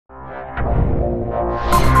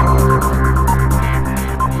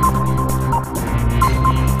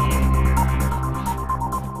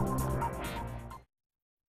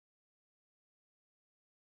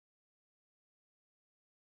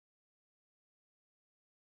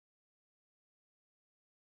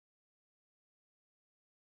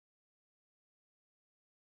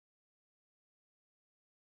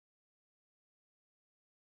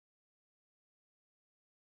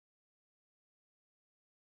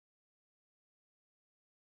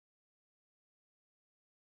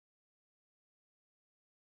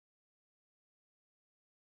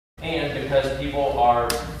And because people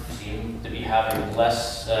seem to be having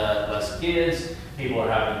less kids, people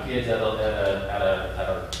are having kids at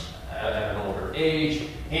an older age,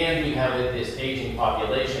 and we have this aging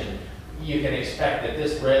population, you can expect that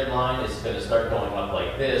this red line is going to start going up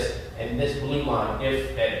like this, and this blue line,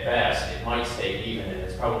 if at best, it might stay even, and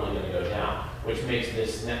it's probably going to go down, which makes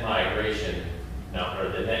this net migration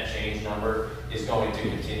number, the net change number, is going to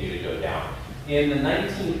continue to go down. In the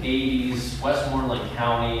 1980s, Westmoreland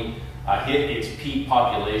County hit its peak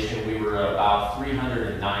population. We were about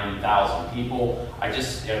 390,000 people.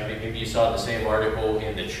 If you saw the same article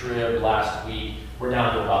in the Trib last week, we're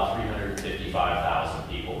down to about 355,000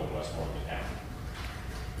 people in Westmoreland County.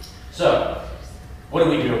 So, what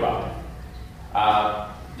do we do about it?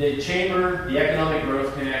 The Chamber, the Economic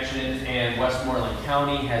Growth Connection, and Westmoreland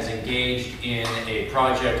County has engaged in a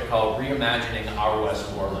project called Reimagining Our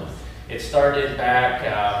Westmoreland. It started back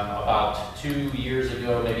about 2 years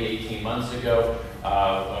ago, maybe 18 months ago.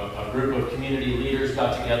 A group of community leaders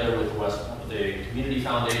got together with the Community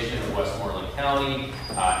Foundation of Westmoreland County,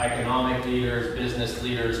 economic leaders, business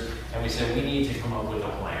leaders, and we said we need to come up with a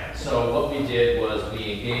plan. So what we did was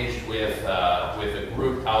we engaged with a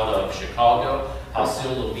group out of Chicago,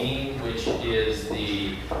 Halcyon Levine, which is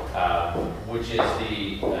the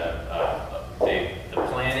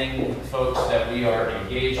planning folks that we are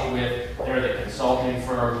engaged with. They're the consulting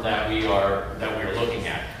firm that we are looking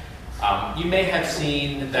at. You may have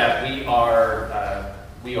seen that we are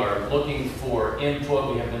looking for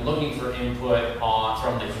input. We have been looking for input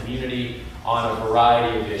from the community on a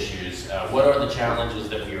variety of issues. What are the challenges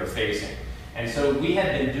that we are facing? And so we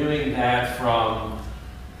had been doing that from,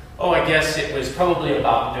 I guess it was probably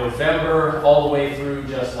about November all the way through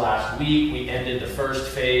just last week. We ended the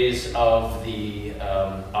first phase of the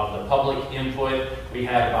public input. We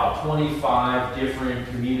had about 25 different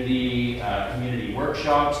community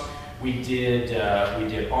workshops. We did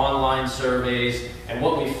online surveys, and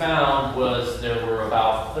what we found was there were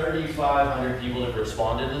about 3,500 people that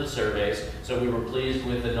responded to the surveys. So we were pleased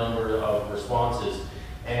with the number of responses.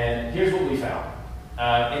 And here's what we found.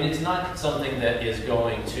 And it's not something that is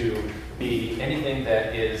going to be anything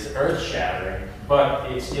that is earth-shattering, but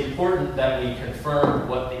it's important that we confirm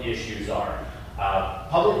what the issues are.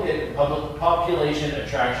 Public population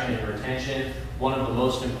attraction and retention, one of the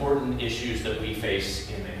most important issues that we face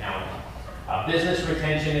in the county. Business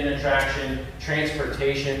retention and attraction,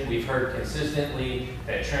 transportation, we've heard consistently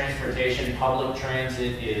that transportation, public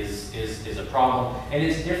transit is a problem, and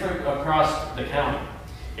it's different across the county.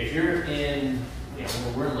 If you're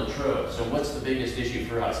we're in Latrobe, so what's the biggest issue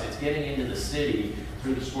for us? It's getting into the city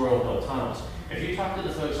through the Squirrel Hill tunnels. If you talk to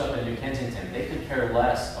the folks up in New Kensington, they could care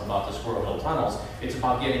less about the Squirrel Hill tunnels. It's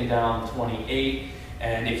about getting down 28.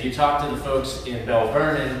 And if you talk to the folks in Bell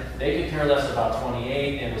Vernon, they could care less about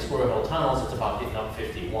 28, and the Squirrel Hill tunnels, it's about getting up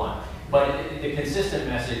 51. But the consistent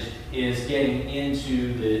message is getting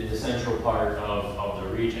into the central part of the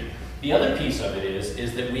region. The other piece of it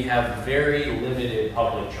is that we have very limited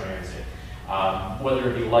public transit. Whether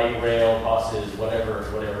it be light rail, buses, whatever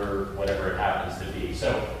it happens to be.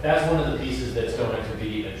 So that's one of the pieces that's going to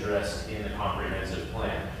be addressed in the comprehensive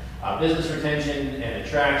plan. Business retention and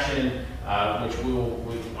attraction, which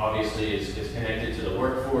obviously is connected to the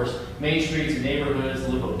workforce. Main streets and neighborhoods,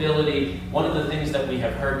 livability. One of the things that we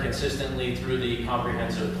have heard consistently through the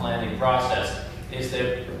comprehensive planning process is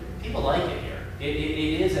that people like it here.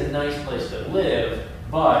 It is a nice place to live,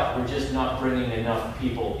 but we're just not bringing enough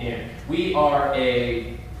people in. We are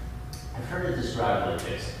I've heard it described like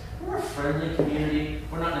this. We're a friendly community.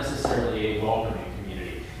 We're not necessarily a welcoming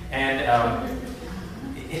community. And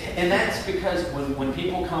that's because when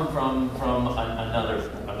people come from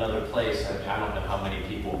another place, I don't know how many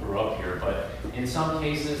people grew up here, but in some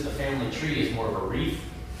cases the family tree is more of a reef.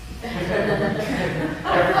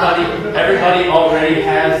 Everybody already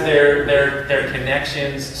has their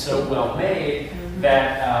connections so well made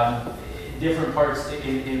that different parts,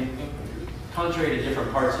 contrary to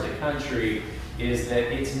different parts of the country, is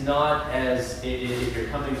that it's not as, if you're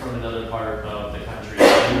coming from another part of the country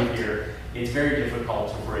and move here, it's very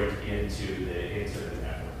difficult to break into into the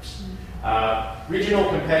networks. Regional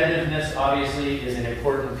competitiveness obviously is an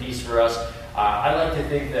important piece for us. I like to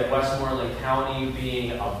think that Westmoreland County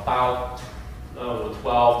being about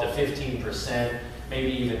 12 to 15%,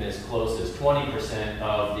 maybe even as close as 20%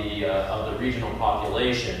 of the regional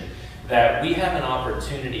population, that we have an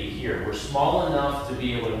opportunity here. We're small enough to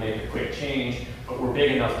be able to make a quick change, but we're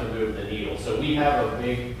big enough to move the needle. So we have a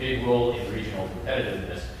big role in regional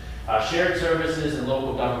competitiveness. Shared services and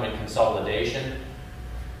local government consolidation.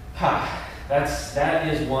 That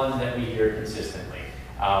is one that we hear consistently.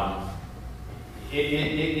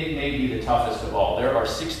 It may be the toughest of all. There are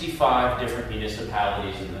 65 different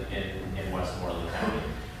municipalities in Westmoreland County.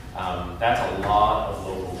 That's a lot of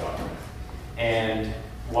local government. And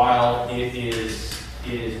while it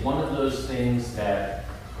is one of those things that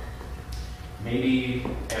maybe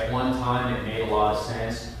at one time it made a lot of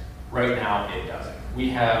sense, right now it doesn't. We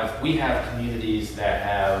have communities that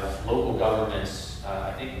have local governments.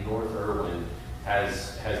 I think North Irwin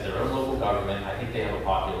has their own local government. I think they have a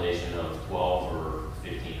population of 12 or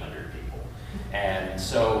 1,500 people. And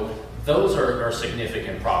so those are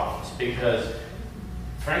significant problems because,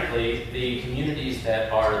 frankly, the communities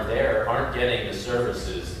that are there aren't getting the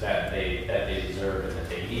services that they deserve and that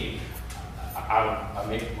they need. I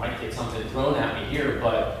might get something thrown at me here,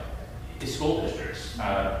 but the school districts,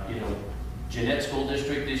 Jeanette School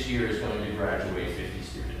District this year is going to graduate 50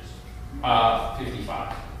 students,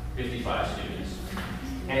 55 students.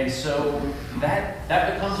 And so that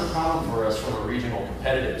becomes a problem for us from a regional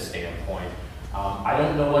competitive standpoint. I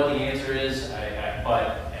don't know what the answer is,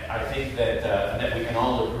 but I think that we can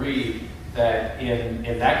all agree that in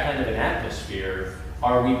that kind of an atmosphere,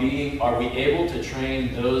 are we able to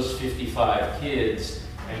train those 55 kids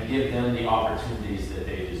and give them the opportunities that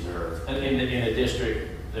they deserve? And in a district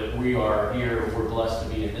that we are here, we're blessed to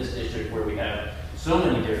be in this district where we have so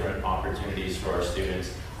many different opportunities for our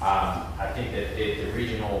students. I think that the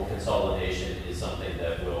regional consolidation is something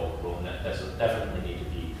that will definitely need to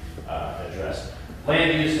be addressed.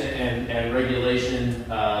 Land use and regulation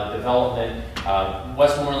development.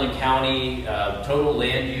 Westmoreland County total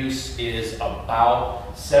land use is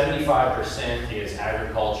about 75% is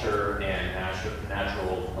agriculture and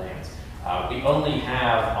natural lands. We only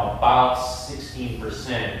have about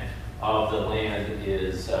 16% of the land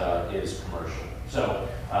is commercial. So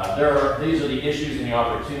these are the issues and the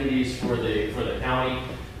opportunities for the county.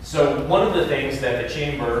 So one of the things that the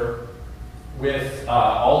chamber, with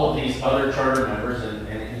all of these other charter members,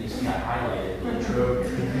 and you see I highlighted Latrobe.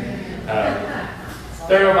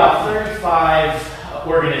 There are about 35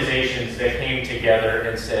 organizations that came together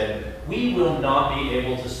and said, we will not be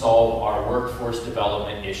able to solve our workforce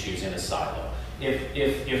development issues in a silo.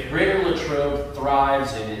 If Greater Latrobe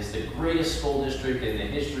thrives and is the greatest school district in the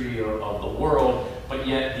history of the world, but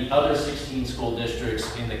yet the other 16 school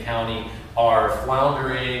districts in the county are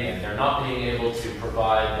floundering and they're not being able to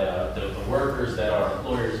provide the workers that our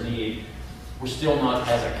employers need, we're still not,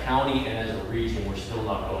 as a county and as a region, we're still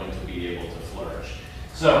not going to be able to flourish.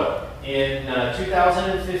 So in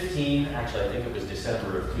 2015, actually I think it was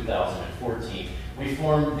December of 2014, we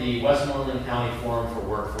formed the Westmoreland County Forum for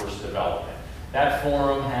Workforce Development. That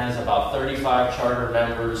forum has about 35 charter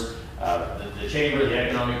members, the Chamber, the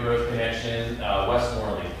Economic Growth Connection,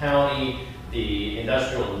 Westmoreland County, the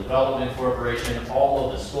Industrial Development Corporation, all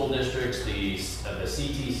of the school districts, the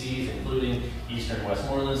CTCs, including Eastern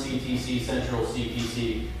Westmoreland CTC, Central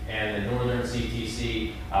CTC, and the Northern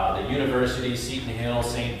CTC, the universities, Seton Hill,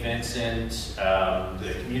 St. Vincent,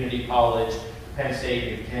 the Community College, Penn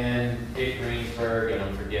State, New Penn, Pitt, Greensburg, and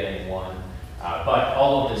I'm forgetting one. But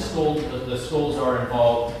all of the schools are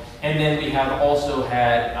involved. And then we have also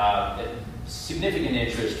had significant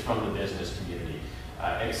interest from the business community.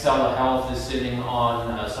 Excella Health is sitting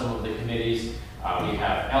on some of the committees. We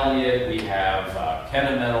have Elliott, we have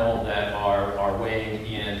Kennemetal that are weighing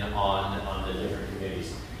in on the different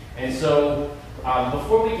committees. And so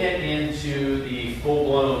before we get into the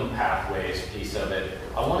full-blown pathways piece of it,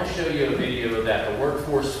 I want to show you a video that the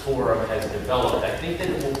Workforce Forum has developed. I think that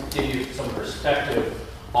it will give you some perspective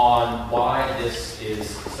on why this is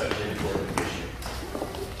such an important issue.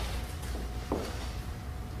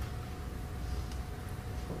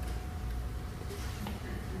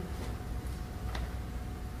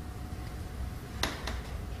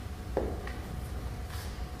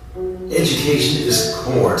 Education is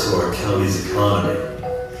core to our county's economy.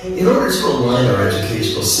 In order to align our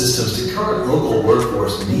educational systems to current local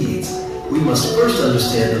workforce needs, we must first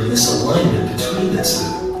understand the misalignment between the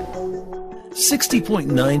two.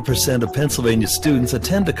 60.9% of Pennsylvania students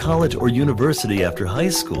attend a college or university after high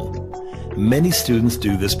school. Many students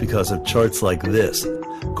do this because of charts like this,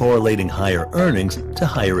 correlating higher earnings to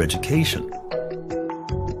higher education.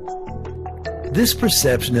 This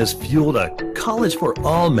perception has fueled a college for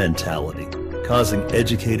all mentality, causing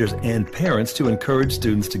educators and parents to encourage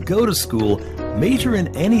students to go to school, major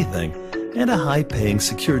in anything, and a high-paying,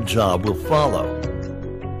 secure job will follow.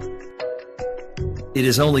 It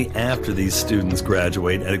is only after these students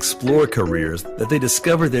graduate and explore careers that they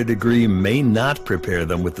discover their degree may not prepare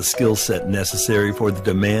them with the skill set necessary for the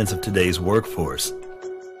demands of today's workforce.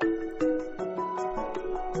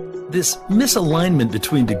 This misalignment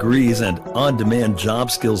between degrees and on-demand job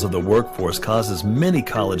skills of the workforce causes many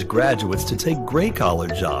college graduates to take gray-collar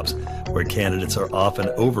jobs, where candidates are often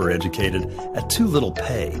overeducated at too little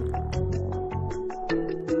pay.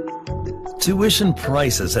 Tuition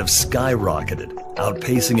prices have skyrocketed,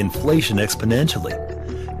 outpacing inflation exponentially.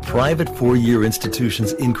 Private four-year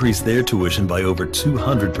institutions increase their tuition by over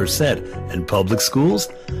 200%, and public schools,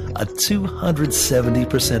 a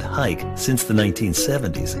 270% hike since the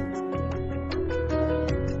 1970s.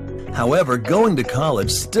 However, going to college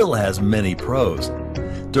still has many pros.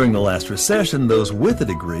 During the last recession, those with a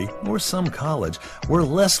degree, or some college, were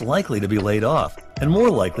less likely to be laid off and more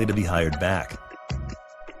likely to be hired back.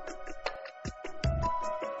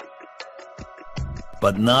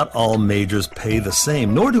 But not all majors pay the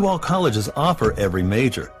same, nor do all colleges offer every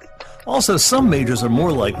major. Also, some majors are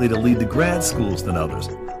more likely to lead to grad schools than others.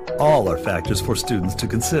 All are factors for students to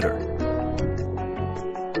consider.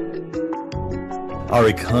 Our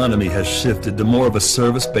economy has shifted to more of a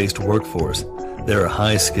service-based workforce. There are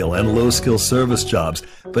high-skill and low-skill service jobs,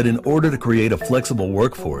 but in order to create a flexible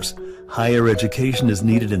workforce, higher education is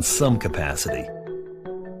needed in some capacity.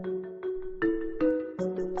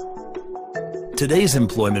 Today's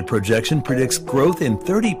employment projection predicts growth in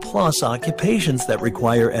 30-plus occupations that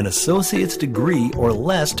require an associate's degree or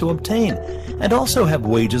less to obtain, and also have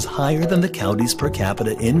wages higher than the county's per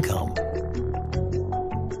capita income.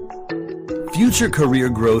 Future career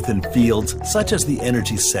growth in fields such as the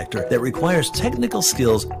energy sector that requires technical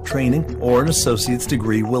skills, training, or an associate's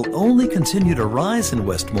degree will only continue to rise in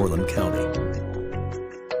Westmoreland County.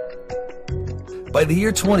 By the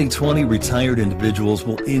year 2020, retired individuals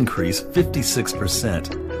will increase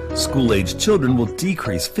 56%, school-aged children will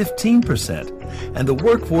decrease 15%, and the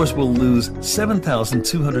workforce will lose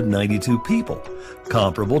 7,292 people,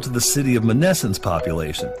 comparable to the city of Menneson's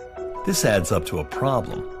population. This adds up to a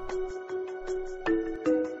problem.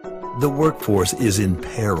 The workforce is in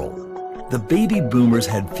peril. The baby boomers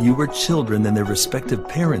had fewer children than their respective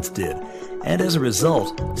parents did, and as a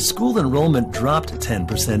result, school enrollment dropped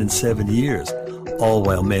 10% in 7 years, all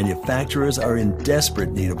while manufacturers are in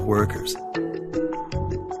desperate need of workers.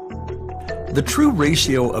 The true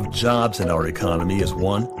ratio of jobs in our economy is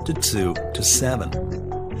 1 to 2 to 7.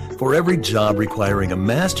 For every job requiring a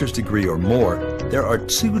master's degree or more, there are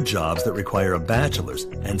 2 jobs that require a bachelor's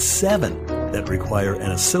and 7 that require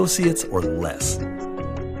an associate's or less.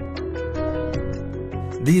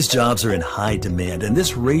 These jobs are in high demand, and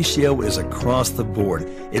this ratio is across the board.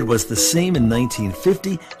 It was the same in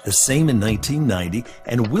 1950, the same in 1990,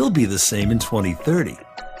 and will be the same in 2030.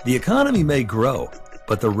 The economy may grow,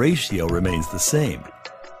 but the ratio remains the same.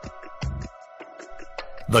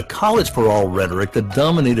 The college for all rhetoric that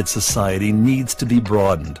dominated society needs to be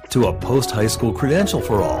broadened to a post-high school credential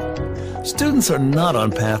for all. Students are not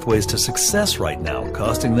on pathways to success right now,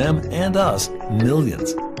 costing them and us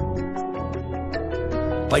millions.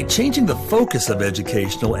 By changing the focus of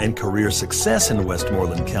educational and career success in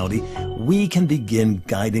Westmoreland County, we can begin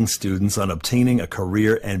guiding students on obtaining a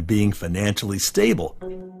career and being financially stable.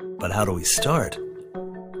 But how do we start?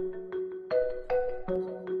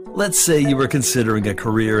 Let's say you were considering a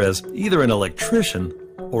career as either an electrician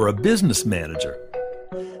or a business manager.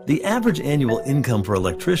 The average annual income for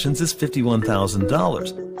electricians is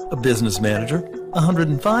 $51,000. A business manager,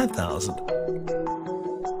 $105,000.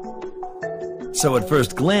 So at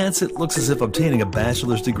first glance, it looks as if obtaining a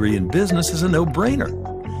bachelor's degree in business is a no-brainer.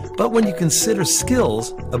 But when you consider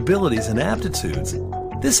skills, abilities, and aptitudes,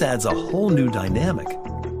 this adds a whole new dynamic.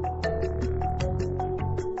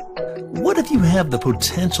 What if you have the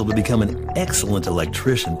potential to become an excellent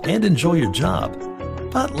electrician and enjoy your job,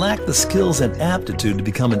 but lack the skills and aptitude to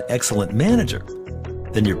become an excellent manager?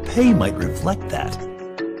 Then your pay might reflect that.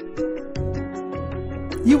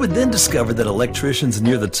 You would then discover that electricians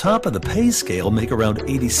near the top of the pay scale make around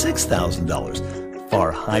 $86,000,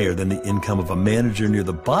 far higher than the income of a manager near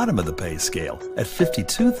the bottom of the pay scale at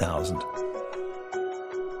 $52,000.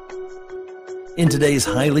 In today's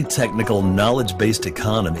highly technical, knowledge-based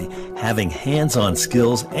economy, having hands-on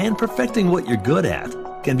skills and perfecting what you're good at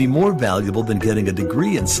can be more valuable than getting a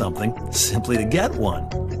degree in something simply to get one.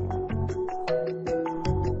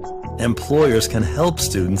 Employers can help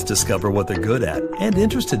students discover what they're good at and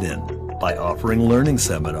interested in by offering learning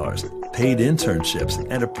seminars, paid internships,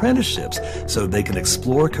 and apprenticeships so they can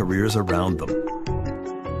explore careers around them.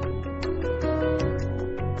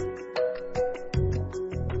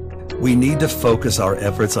 We need to focus our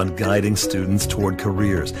efforts on guiding students toward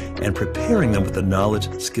careers and preparing them with the knowledge,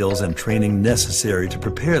 skills, and training necessary to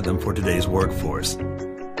prepare them for today's workforce.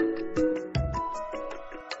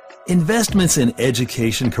 Investments in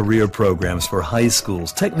education career programs for high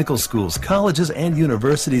schools, technical schools, colleges, and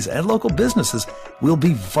universities and local businesses will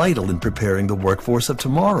be vital in preparing the workforce of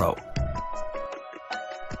tomorrow.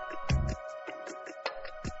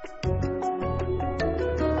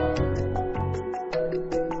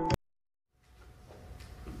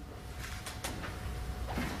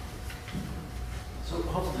 So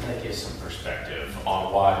hopefully that gives some perspective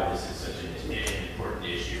on why this is such an important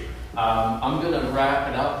issue. I'm going to wrap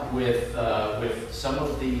it up with some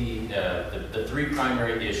of the three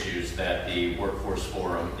primary issues that the Workforce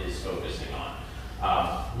Forum is focusing on.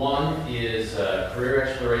 One is career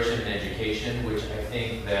exploration and education, which I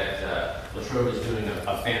think that Latrobe is doing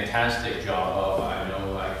a fantastic job of. I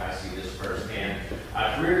know I see this firsthand.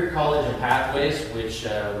 Career, college, and pathways, which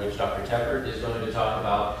Dr. Teppert is going to talk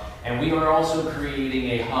about. And we are also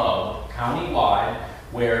creating a hub countywide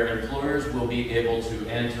where employers will be able to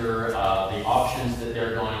enter the options that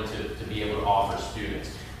they're going to be able to offer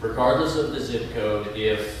students. Regardless of the zip code,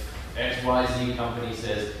 if XYZ company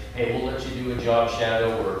says, hey, we'll let you do a job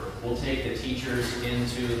shadow, or we'll take the teachers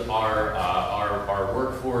into our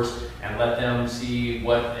workforce and let them see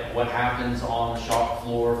what happens on the shop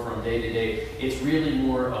floor from day to day. It's really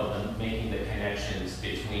more of making the connections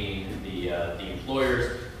between the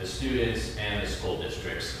employers, the students, and the school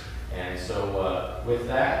districts. And so with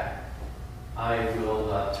that, I will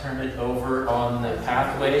turn it over on the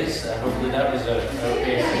pathways. Hopefully that was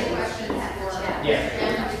okay. I have a question for Yeah.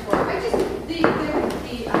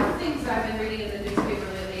 the things I've been reading in the newspaper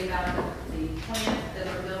lately about the plant that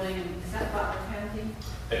they're building, is that Butler County?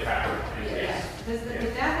 The cracker plant, yes. Does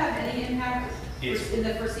that have any impact in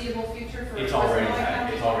the foreseeable future for It's already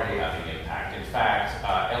having impact. In fact,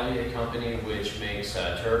 Elliott Company, which makes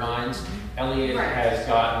turbines, Elliott has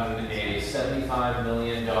gotten a $75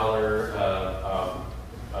 million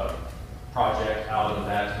project out of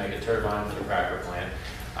that to make a turbine for the cracker plant.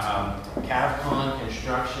 Cavcon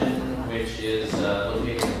Construction, which is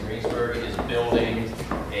located in Greensburg, is building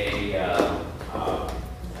I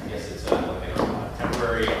guess it's a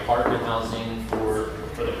temporary apartment housing for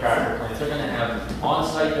the cracker plant. They're going to have, on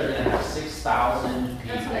site, they're going to have 6,000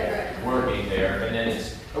 people working there. And then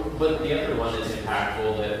but the other one that's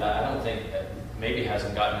impactful that I don't think maybe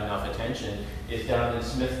hasn't gotten enough attention is down in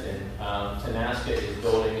Smithton. Tenaska is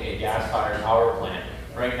building a gas-fired power plant.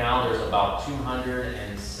 Right now, there's about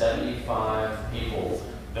 275 people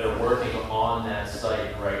that are working on that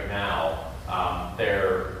site right now.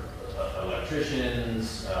 They're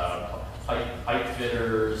electricians, pipe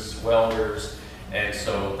fitters, welders, and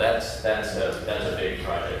so that's a big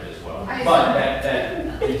project as well. But that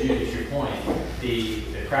to Judith, your point, the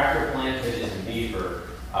cracker plant that is in Beaver,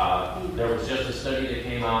 there was just a study that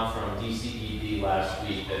came out from DCED last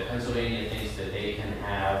week that Pennsylvania thinks that they can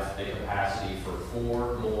have the capacity for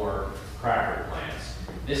 4 more cracker plants.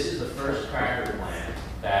 This is the first cracker plant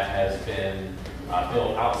that has been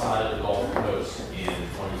built outside of the Gulf Coast in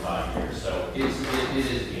 25 years. So it is a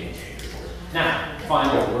game changer for us. Now,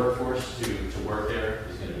 finding a workforce to work there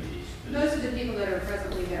is going to be key. Most of the people that are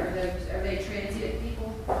presently there, are they transient people?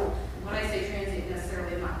 When I say transient,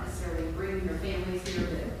 not necessarily bringing their families here,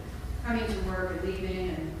 but coming to work and leaving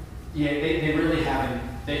and... Yeah, they really haven't,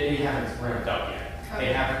 they haven't ramped up yet. Okay.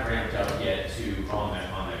 They haven't ramped up yet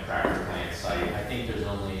on the cracker plant site. I think there's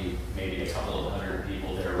only maybe a couple of hundred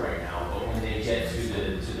people there right now, but when they get to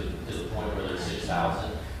the point where there's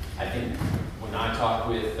 6,000, I think when I talk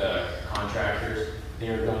with contractors,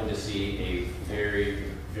 they're going to see a very,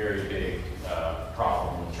 very big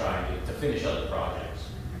problem with trying to finish other projects.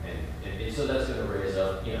 And so that's going to raise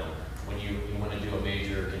up, when you want to do a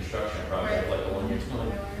major construction project like the one you're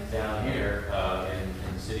doing down here in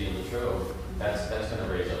the city of Latrobe, that's going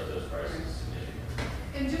to raise up those prices significantly.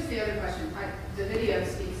 And just the other question, the video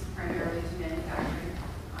speaks primarily to manufacturing.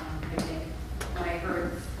 I think when I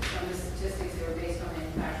heard some of the statistics, they were based on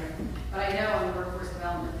manufacturing. But I know on the workforce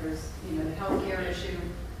development, there's the healthcare issue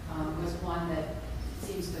was one that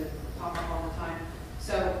seems to pop up all the time.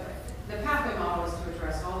 So the pathway model is to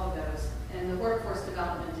address all of those, and the workforce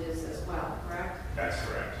development is as well, correct? That's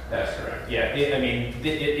correct. That's correct. Yeah,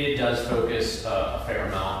 it does focus a fair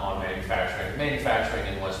amount on manufacturing. Manufacturing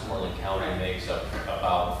in Westmoreland County makes up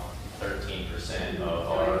about 13% of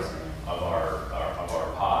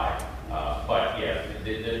our pie. But yeah,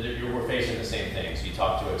 we're facing the same things. You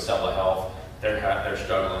talk to Excella Health, they're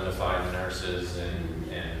struggling to find nurses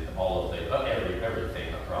and all of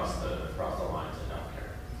everything across the lines in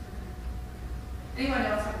healthcare. Anyone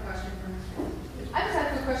else have a question for Mr.? I just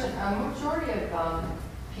have a quick question. Majority of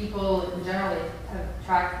people generally have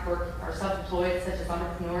tracked work are self-employed, such as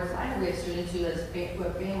entrepreneurs. I know we have students who have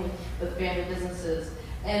family businesses.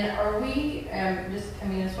 And are we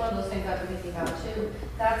it's one of those things I've been thinking about too.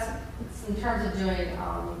 That's in terms of doing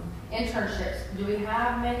internships. Do we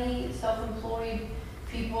have many self-employed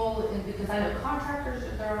people? Because I know contractors,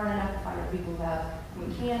 there aren't enough to find people who have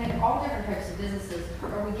mechanic, all different types of businesses.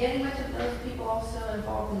 Are we getting much of those people also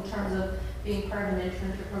involved in terms of being part of an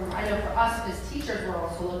internship program? I know for us as teachers, we're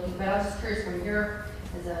also looking, but I was just curious from your,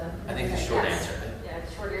 I think the short answer. Yeah,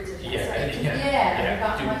 the short answer is yes.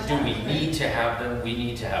 Yeah. Do we need to have them? We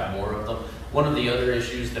need to have more of them. One of the other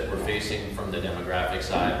issues that we're facing from the demographic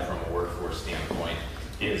side, from a workforce standpoint,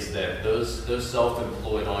 is that those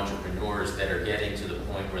self-employed entrepreneurs that are getting to the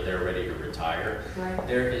point where they're ready to retire, right.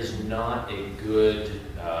 There is not a good,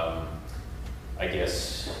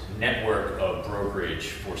 network of brokerage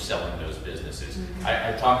for selling those businesses. Mm-hmm.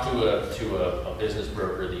 I talked to a business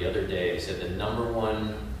broker the other day. He said the number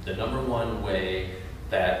one way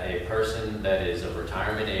that a person that is of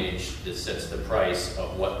retirement age that sets the price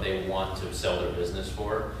of what they want to sell their business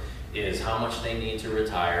for is how much they need to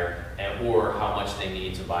retire or how much they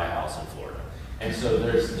need to buy a house in Florida. And so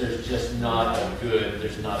there's just not a good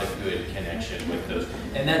connection with those.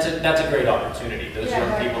 And that's a great opportunity. Those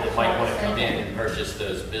young people that might want to come in and purchase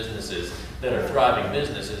those businesses that are thriving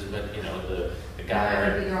businesses, but the guy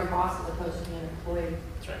would be their own boss as opposed to being an employee.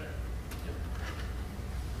 That's right.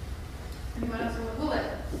 Anyone else? We'll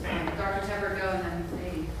let Dr. Teppert go and then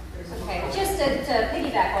maybe there's Okay, just to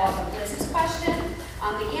piggyback off of this question,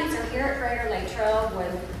 the answer here at Greater Latrobe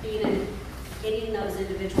was getting those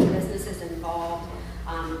individual businesses involved.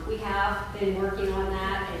 We have been working on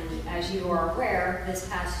that, and as you are aware, this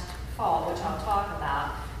past fall, which I'll talk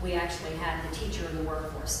about, we actually had the teacher in the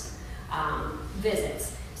workforce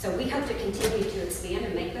visits. So we hope to continue to expand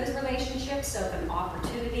and make those relationships so if an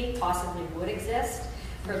opportunity possibly would exist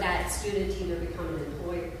for that student to either become an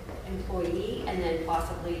employee and then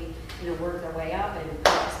possibly work their way up and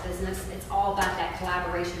purchase business. It's all about that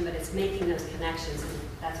collaboration, but it's making those connections, and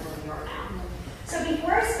that's where we are now. So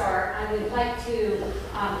before I start, I would like to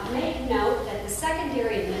make note that the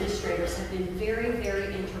secondary administrators have been very,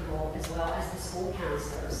 very integral, as well as the school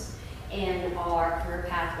counselors, in our career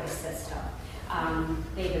pathway system.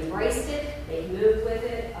 They've embraced it, they've moved with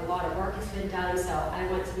it, a lot of work has been done, so I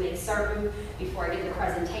want to make certain, before I give the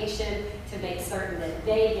presentation, to make certain that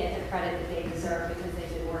they get the credit that they deserve because they've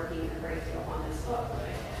been working a great deal on this book.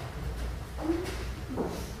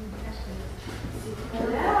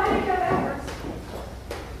 No, I didn't go backwards.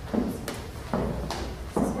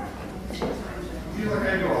 You look like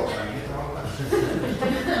I do all the time. You get all the time.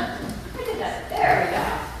 I did that. There we go.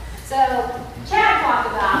 So Chad talked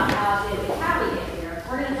about how did the county get here.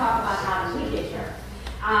 We're going to talk about how did we get here.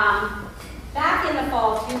 Back in the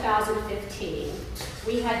fall of 2015,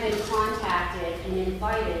 we had been contacted and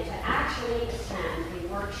invited to actually attend a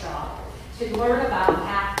workshop to learn about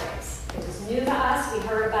pathways. It was new to us. We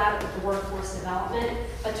heard about it with the workforce development,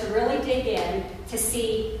 but to really dig in to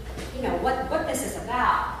see, what this is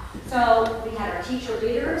about. So we had our teacher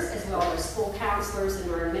leaders as well as school counselors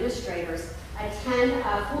and our administrators attend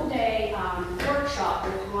a full-day workshop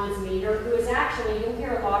with Hans Meter, who is actually, you'll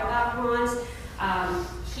hear a lot about Hans.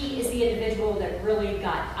 He is the individual that really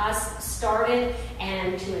got us started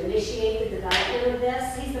and to initiate the development of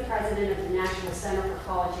this. He's the president of the National Center for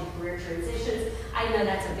College and Career Transitions. I know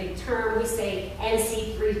that's a big term. We say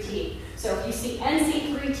NC3T. So if you see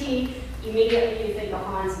NC3T, immediately you think of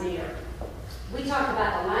Hans Meter. We talked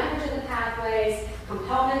about the language of the pathways,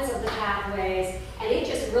 components of the pathways, and it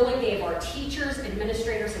just really gave our teachers,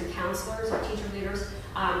 administrators, and counselors, our teacher leaders,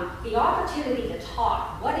 the opportunity to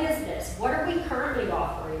talk. What is this? What are we currently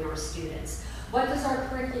offering our students? What does our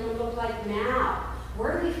curriculum look like now?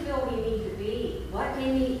 Where do we feel we need to be? What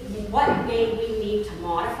may we need to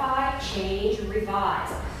modify, change, and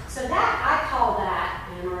revise? So that, I call that,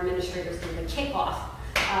 and our administrators do, the kickoff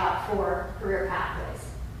for career pathways.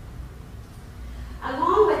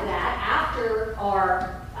 Along with that, after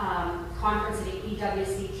our conference at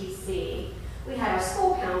EWCTC, we had our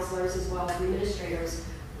school counselors as well as administrators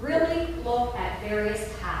really look at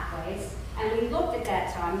various pathways And we looked at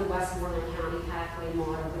that time, the Westmoreland County Pathway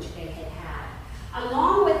Model, which they had had.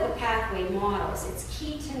 Along with the pathway models, it's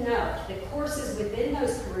key to note that courses within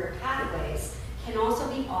those career pathways can also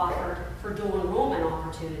be offered for dual enrollment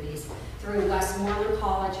opportunities through Westmoreland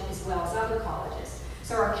College as well as other colleges.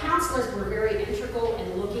 So our counselors were very integral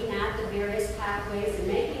in looking at the various pathways and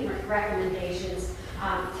making recommendations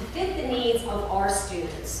to fit the needs of our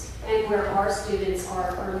students and where our students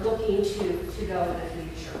are looking to go in the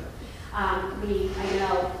future. I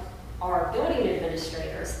know our building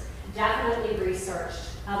administrators definitely researched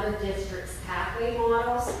other districts' pathway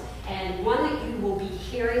models, and one that you will be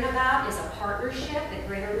hearing about is a partnership that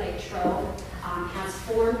Greater Latrobe has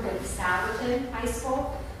formed with Southerton High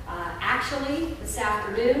School. Actually, this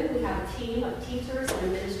afternoon, we have a team of teachers and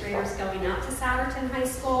administrators going out to Southerton High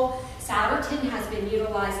School. Southerton has been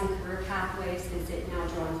utilizing career pathways since it now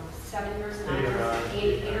joined 7 years, 9 years,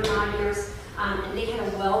 8 or 9 years, and they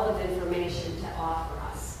had a wealth of information to offer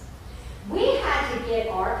us. We had to get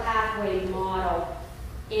our pathway model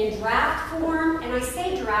in draft form, and I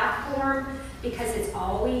say draft form because it's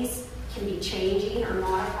always can be changing or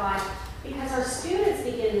modified, because our students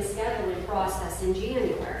begin the scheduling process in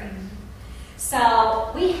January.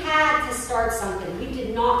 So we had to start something. We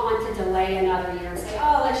did not want to delay another year and say,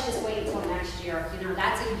 oh, let's just wait until next year. You know,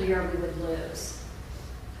 that's a year we would lose.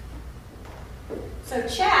 So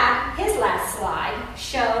Chad, his last slide,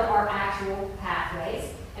 showed our actual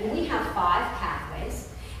pathways, and we have 5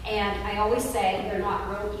 pathways. And I always say they're not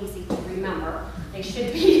real easy to remember. They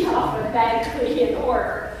should be alphabetically in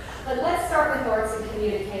order. But let's start with arts and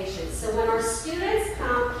communications. So when our students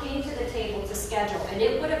came to the table to schedule, and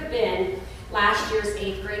it would have been last year's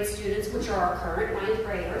 8th grade students, which are our current 9th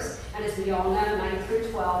graders, and as we all know, 9th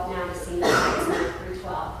through 12, now the senior high is 9th through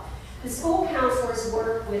 12. The school counselors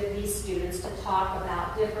work with these students to talk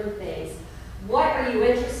about different things. What are you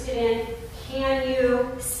interested in? Can you,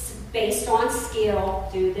 based on skill,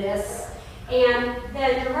 do this? And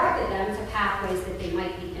then directed them to pathways that they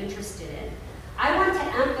might be interested in. I want to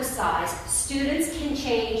emphasize students can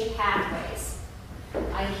change pathways.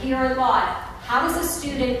 I hear a lot. How does a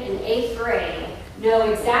student in 8th grade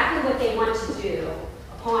know exactly what they want to do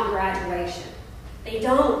upon graduation? They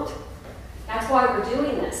don't. That's why we're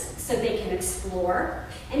doing this, so they can explore.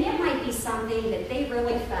 And it might be something that they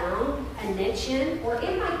really found a niche in, or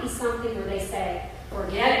it might be something where they say,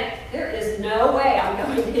 forget it, there is no way I'm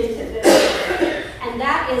going into this. And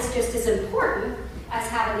that is just as important as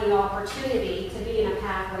having the opportunity to be in a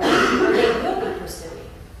pathway where they will be pursuing.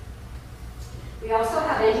 We also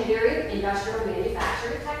have engineering, industrial,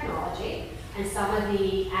 manufacturing, technology, and some of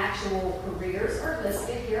the actual careers are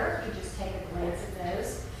listed here. You just take a glance at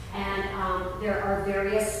those. And there are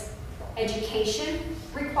various education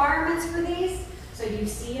requirements for these. So you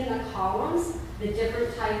see in the columns the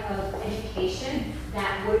different type of education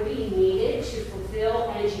that would be needed to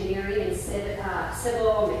fulfill engineering and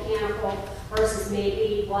civil, mechanical, versus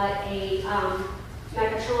maybe what a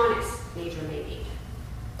mechatronics major may be.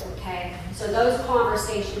 Okay, so those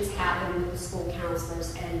conversations happen with the school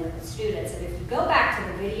counselors and with the students. And if you go back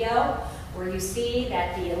to the video where you see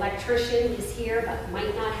that the electrician is here but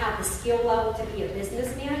might not have the skill level to be a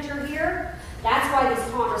business manager here, that's why these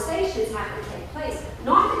conversations have to take place.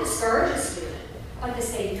 Not to discourage a student, but to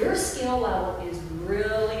say your skill level is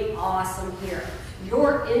really awesome here.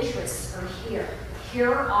 Your interests are here.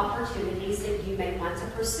 Here are opportunities that you may want to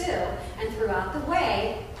pursue. And throughout the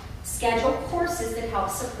way, schedule courses that help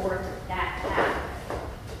support that path.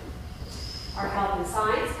 Our health and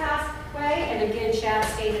science pathway, and again, Chad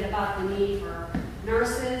stated about the need for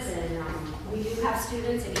nurses, and we do have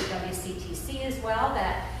students at WCTC as well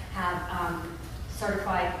that have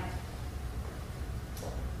certified,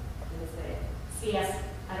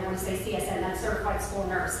 I don't want to say CSN, that's certified school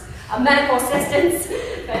nurse, medical assistants,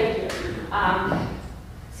 thank you.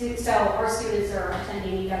 So our students are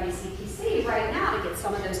attending EWCTC right now to get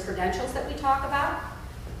some of those credentials that we talk about.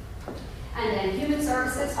 And then human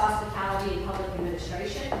services, hospitality, and public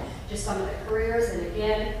administration, just some of the careers, and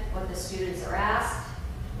again, what the students are asked.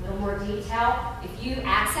 A little more detail. If you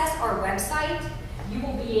access our website, you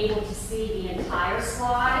will be able to see the entire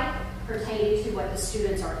slide pertaining to what the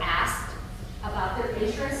students are asked about their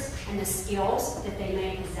interests and the skills that they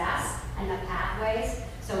may possess and the pathways.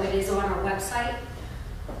 So it is on our website,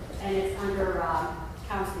 and it's under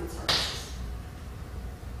counseling services.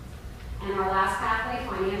 And our last pathway,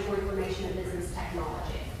 financial information and business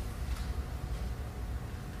technology.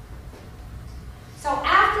 So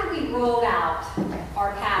after we rolled out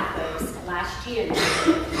our pathways last January,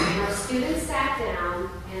 and our students sat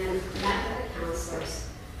down and met with the counselors,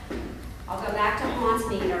 I'll go back to Hans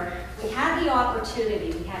Meter. we had the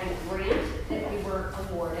opportunity, we had a grant that we were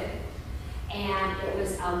awarded, and it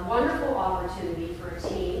was a wonderful opportunity for a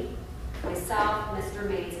team, myself, Mr.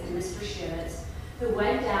 Mates, and Mr. Judith, who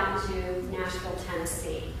went down to Nashville,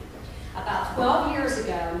 Tennessee. About 12 years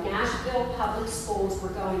ago, Nashville public schools were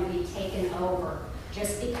going to be taken over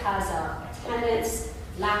just because of attendance,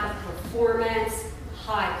 lack of performance,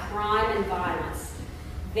 high crime and violence.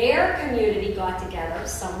 Their community got together,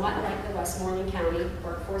 somewhat like the Westmoreland County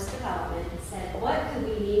Workforce Development, and said, what could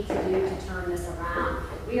we need to do to turn this around?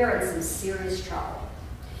 We are in some serious trouble.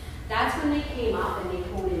 That's when they came up and they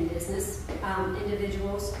pulled in business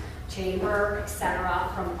individuals, chamber, etc.,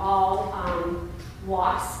 from all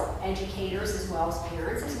walks, educators as well as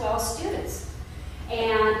parents, as well as students.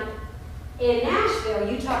 And in Nashville,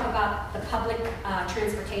 you talk about the public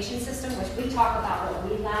transportation system, which we talk about what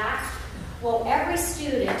we lack. Well, every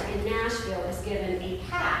student in Nashville is given a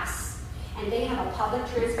pass, and they have a public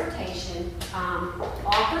transportation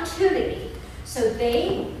opportunity, so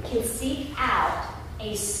they can seek out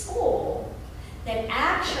a school that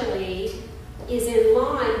actually is in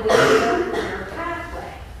line with their career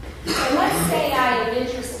pathway. So let's say I am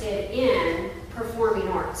interested in performing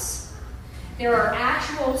arts. There are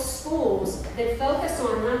actual schools that focus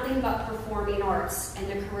on nothing but performing arts and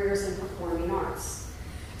the careers in performing arts.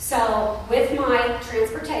 So with my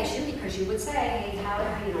transportation, because you would say, hey,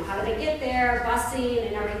 how do they get there, busing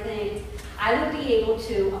and everything, I would be able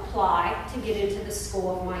to apply to get into the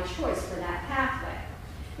school of my choice for that pathway.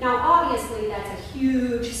 Now, obviously, that's a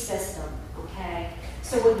huge system, okay?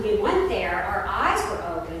 So when we went there, our eyes were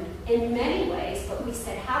opened in many ways, but we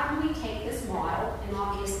said, how can we take this model, and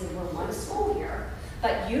obviously we're one school here,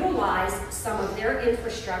 but utilize some of their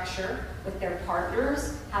infrastructure with their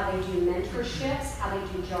partners, how they do mentorships, how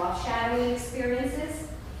they do job shadowing experiences.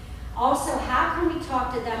 Also, how can we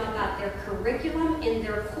talk to them about their curriculum and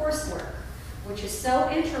their coursework, which is so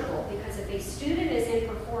integral, because if a student is in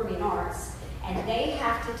performing arts and they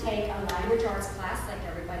have to take a language arts class like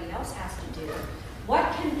everybody else has to do,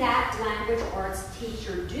 what can that language arts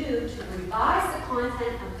teacher do to revise the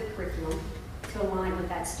content of the curriculum to align with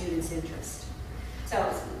that student's interest? So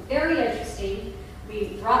it's very interesting.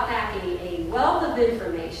 We brought back a wealth of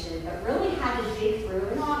information, but really had to dig through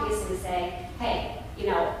and obviously say, hey,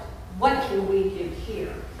 what can we do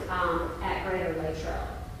here at Greater Latrobe?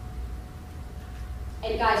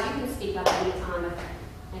 And guys, you can speak up anytime if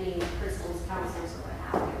any principals, counselors, or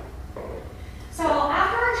what have you. So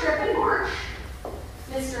after our trip in March,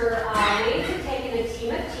 Mr. Mays had taken a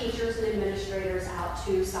team of teachers and administrators out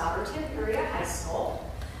to Superintendent area high school,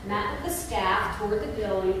 met with the staff, toured the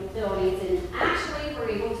buildings, and actually were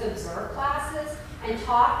able to observe classes and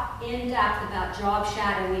talk in depth about job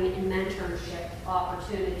shadowing and mentorship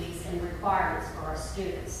opportunities and requirements for our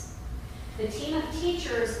students. The team of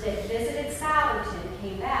teachers that visited Superintendent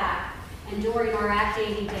came back, and during our Act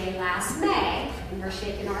 80 Day last May, and we're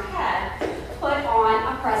shaking our head, put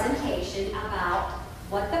on a presentation about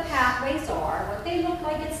what the pathways are, what they look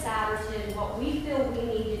like at Superintendent, what we feel we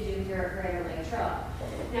need to do here at Greater Latrobe.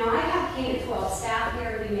 Now, I have K-12 staff here,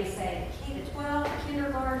 and you may say, K-12,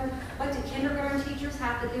 kindergarten, what do kindergarten teachers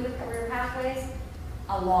have to do with career pathways?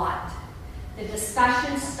 A lot. The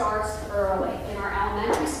discussion starts early. In our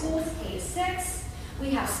elementary schools, K-6, we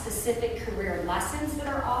have specific career lessons that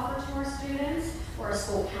are offered to our students, where our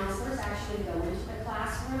school counselors actually go into the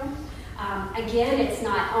classroom. Again, it's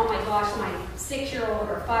not, oh my gosh, my 6-year-old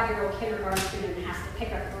or 5-year-old kindergarten student has to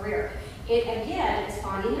pick a career. It, again, is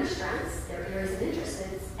finding their strengths, their areas of interest,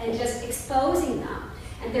 and just exposing them.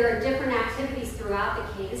 And there are different activities throughout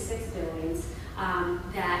the K-6 buildings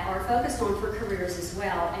that are focused on for careers as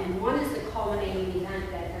well. And one is the culminating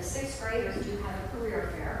event that the 6th graders do have a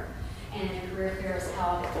career fair. And the career fair is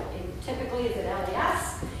held, typically is at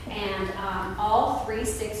LES, and all 3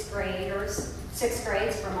 6th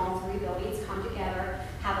grades from all 3 buildings come together,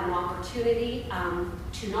 have an opportunity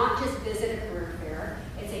to not just visit a career fair.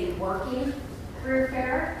 It's a working career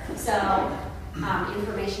fair, so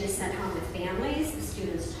information is sent home with families. The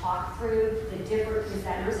students talk through the different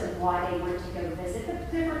presenters and why they want to go visit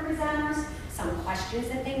the different presenters, some questions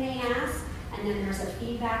that they may ask, and then there's a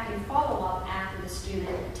feedback and follow-up after the student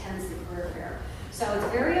attends the career fair. So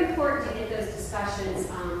it's very important to get those discussions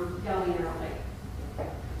going early.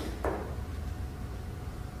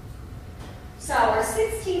 So our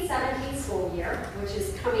 16-17 school year, which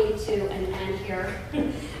is coming to an end here,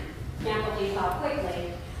 can't believe how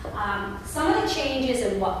quickly, some of the changes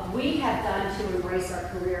in what we have done to embrace our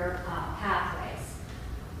career pathways.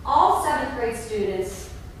 All 7th grade students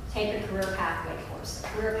take a career pathway course. The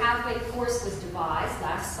career pathway course was devised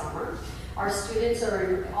last summer Our students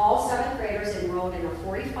are, all 7th graders enrolled in a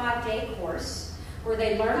 45-day course where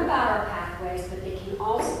they learn about our pathways, but they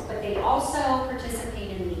also participate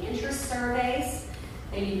in the interest surveys.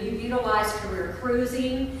 They utilize career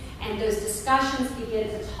cruising, and those discussions begin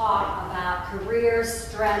to talk about careers,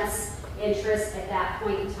 strengths, interests at that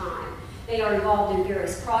point in time. They are involved in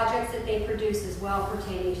various projects that they produce as well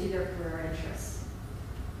pertaining to their career interests.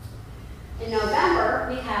 In November,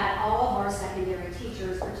 we had all of our secondary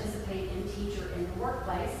teachers participate in Teacher in the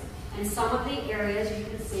Workplace, and some of the areas you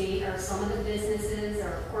can see are some of the businesses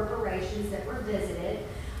or corporations that were visited.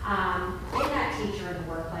 In that Teacher in the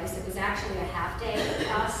Workplace, it was actually a half-day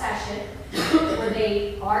session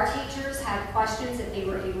where our teachers had questions that they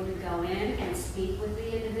were able to go in and speak with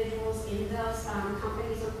the individuals in those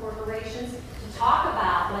companies or corporations to talk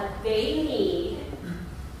about what they need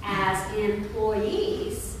as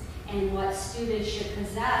employees and what students should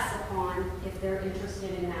possess upon if they're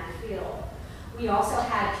interested in that field. We also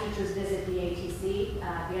had teachers visit the ATC,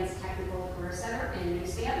 Advanced Technical Career Center in New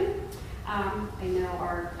Stanton. I know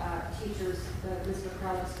our teachers, Mr.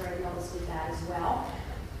 Krellick's grade levels did that as well.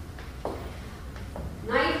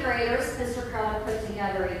 9th graders, Mr. Krellick put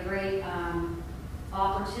together a great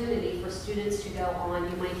opportunity for students to go on,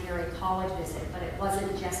 you might hear a college visit, but it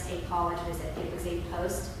wasn't just a college visit, it was a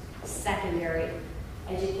post-secondary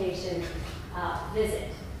education visit.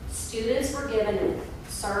 Students were given a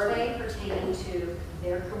survey pertaining to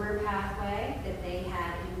their career pathway that they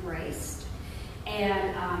had embraced.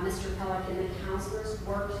 And Mr. Pellick and the counselors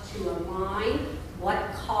worked to align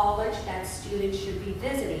what college that student should be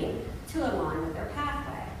visiting to align with their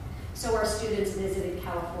pathway. So our students visited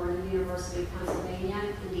California University of Pennsylvania,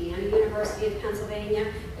 Indiana University of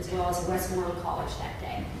Pennsylvania, as well as Westmoreland College that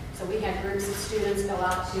day. So we had groups of students go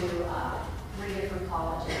out to 3 different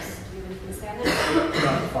colleges. Do you understand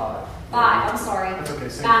that? 5. 5, I'm sorry. That's okay.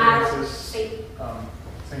 St.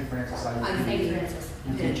 Francis, I'm St. Francis.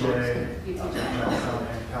 UTJ, and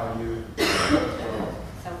Cal U.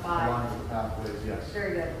 So 5. Align with the pathways, yes.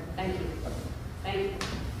 Very good. Thank you. Thank you.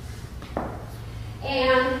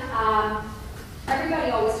 And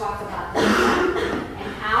everybody always talks about that.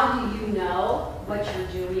 And how do you know what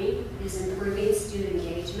you're doing is improving student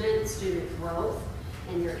engagement, student growth,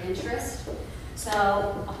 and your interest. So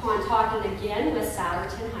upon talking again with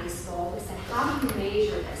Souderton High School, we said, how do you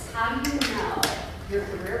measure this? How do you know your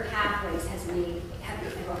career pathways have a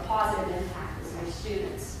positive impact on your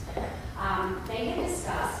students? They had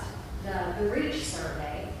discussed the REACH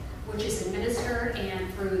survey, which is administered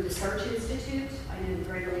and through the Search Institute. I know the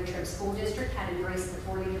Greater Latrobe School District had embraced the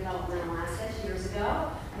 40 developmental assets years ago.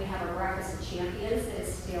 We have a Breakfast of Champions that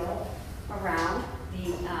is still around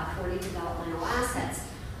the 40 developmental assets.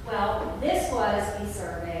 Well, this was a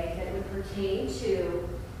survey that would pertain to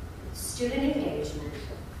student engagement,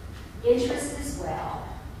 interest as well,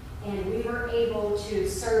 and we were able to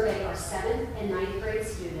survey our 7th and 9th grade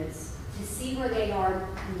students to see where they are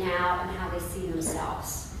now and how they see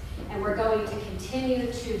themselves. And we're going to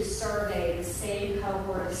continue to survey the same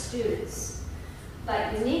cohort of students.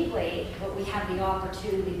 But uniquely, what we have the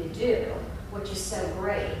opportunity to do, which is so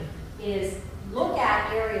great, is look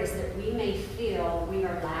at areas that we may feel we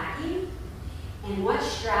are lacking and what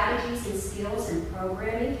strategies and skills and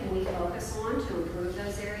programming can we focus on to improve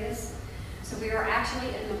those areas. So we are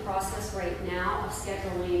actually in the process right now of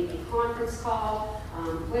scheduling a conference call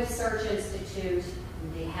with Search Institute.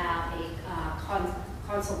 They have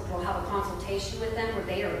we'll have a consultation with them where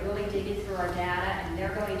they are really digging through our data, and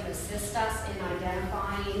they're going to assist us in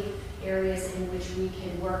identifying areas in which we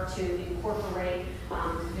can work to incorporate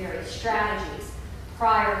various strategies.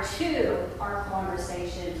 Prior to our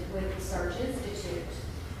conversation with the Search Institute,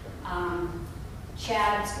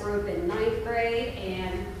 Chad's group in 9th grade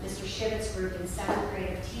and Mr. Shivett's group in 7th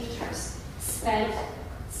grade of teachers spent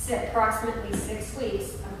approximately 6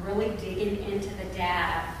 weeks of really digging into the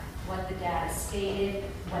data, what the data stated,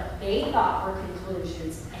 what they thought were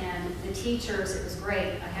conclusions. And the teachers, it was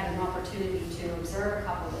great. I had an opportunity to observe a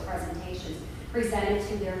couple of the presentations presented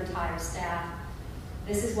to their entire staff.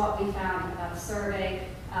 This is what we found about the survey,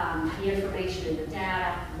 the information in the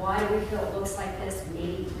data, why do we feel it looks like this,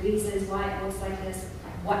 maybe reasons why it looks like this,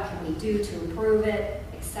 what can we do to improve it,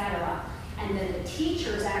 etc. And then the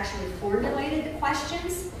teachers actually formulated the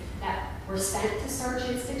questions that were sent to Search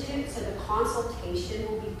Institute, so the consultation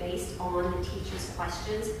will be based on the teachers'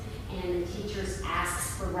 questions and the teachers'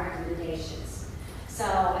 asks for recommendations. So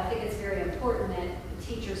I think it's very important that the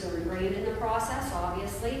teachers are ingrained in the process,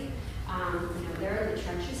 obviously. They're in the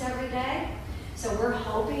trenches every day. So we're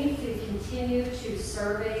hoping to continue to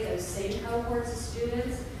survey those same cohorts of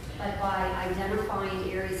students, but by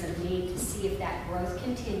identifying areas of need to see if that growth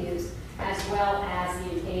continues, as well as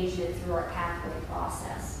the engagement through our pathway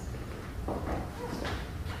process.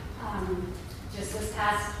 Just this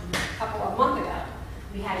past month ago,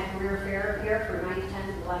 we had a career fair here for 9th,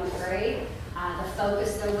 10th, 11th grade. The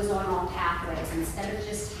focus, though, was on all pathways. Instead of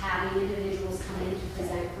just having individuals come in to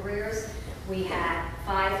present careers, we had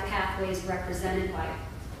 5 pathways represented by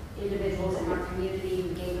individuals in our community who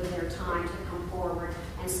gave them their time to come forward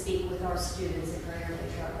and speak with our students at Greater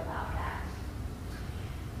Latrobe about that.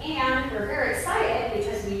 And we're very excited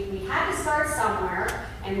because we had to start somewhere,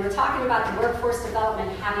 and we're talking about the workforce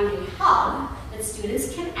development having a hub that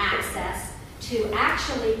students can access to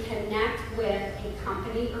actually connect with a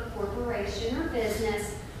company or corporation or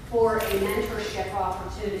business for a mentorship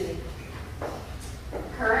opportunity.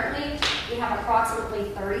 Currently, we have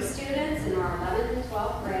approximately 30 students in our 11th and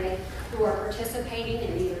 12th grade who are participating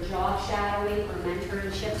in either job shadowing or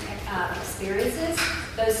mentorship experiences.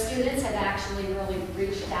 Those students have actually really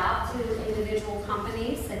reached out to individual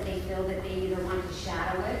companies that they feel that they either want to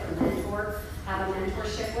shadow it or mentor, have a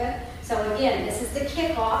mentorship with. So again, this is the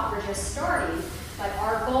kickoff, we're just starting, but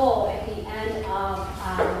our goal at the end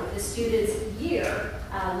of the students' year,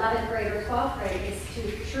 11th grade or 12th grade, is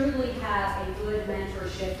to truly have a good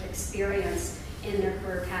mentorship experience in their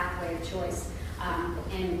career pathway of choice.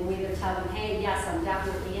 And we'll either tell them, hey, yes, I'm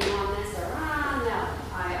definitely in on this, or no,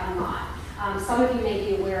 I'm not. Some of you may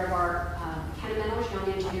be aware of our Kennemental's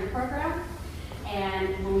Young Engineer Program. And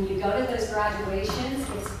when you go to those graduations,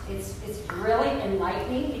 it's really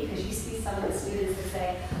enlightening because you see some of the students that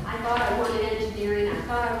say, I thought I wanted engineering, I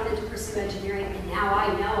thought I wanted to pursue engineering, and now I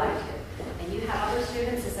know I do. And you have other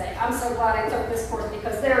students that say, I'm so glad I took this course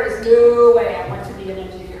because there is no way I want to be an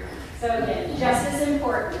engineer. So again, just as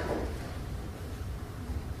important.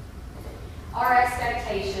 Our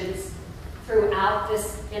expectations throughout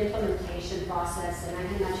this implementation process, and I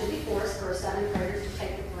had mentioned before, is for 7th graders to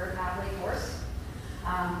take the career pathway course.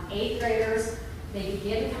 8th graders, they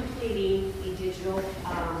begin completing a digital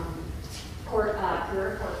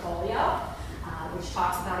career portfolio, which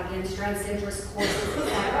talks about, again, strengths, interests, courses,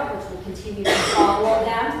 etc., which will continue to follow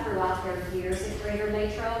them throughout their years at Greater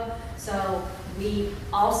Latrobe. So we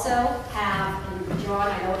also have, and John,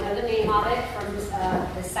 I don't know the name of it, from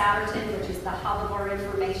the Saturton, which is the hub of our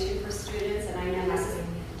information for students, and I know Mrs.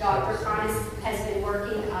 Dr. Connors has been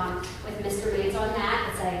working with Mr. Mays on that.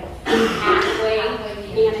 It's a pathway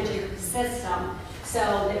management system so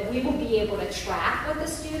that we will be able to track what the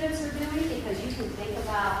students are doing, because you can think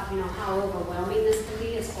about, how overwhelming this can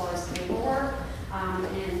be as far as paperwork,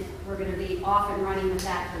 and we're going to be off and running with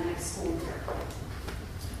that for next school year.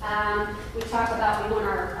 We talk about we want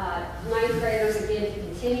our 9th graders, again, to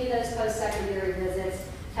continue those post-secondary visits,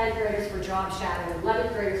 10th graders for job shadowing,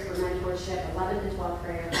 11th graders for mentorship, 11th and 12th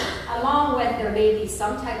graders, along with there may be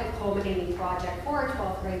some type of culminating project for our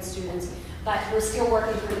 12th grade students, but we're still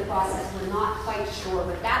working through the process. We're not quite sure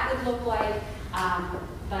what that would look like,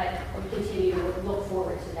 but we continue to look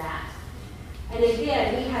forward to that. And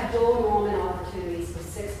again, we have dual enrollment opportunities with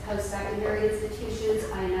 6 post-secondary institutions.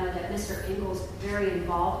 I know that Mr. Engel's very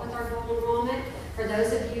involved with our dual enrollment. For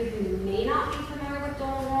those of you who may not be familiar with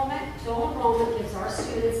dual enrollment gives our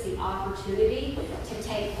students the opportunity to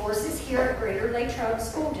take courses here at Greater Latrobe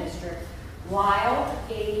School District while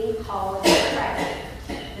gaining college credit.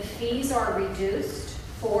 The fees are reduced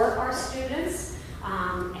for our students,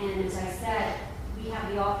 and as I said, we have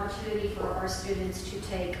the opportunity for our students to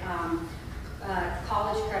take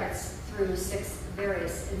college credits through 6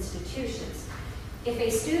 various institutions. If a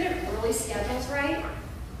student really schedules right,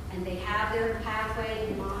 and they have their pathway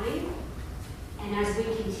in mind, and as we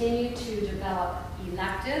continue to develop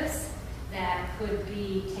electives that could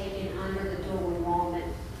be taken under the dual enrollment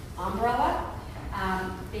umbrella,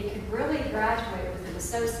 they could really graduate with an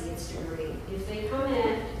associate's degree. If they come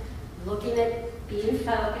in looking at being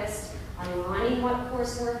focused, aligning what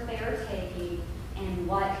coursework they are taking, and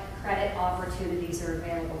what credit opportunities are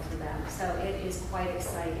available for them. So it is quite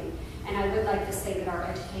exciting. And I would like to say that our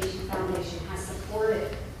Education Foundation has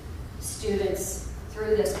supported students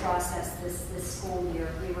through this process this school year.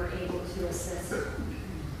 We were able to assist.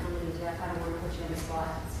 Jeff, I don't want to put you on the spot.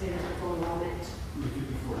 Student full enrollment.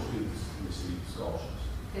 54 students received scholarships.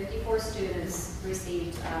 54 students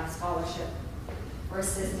received scholarship or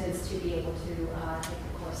assistance to be able to take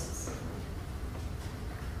the courses.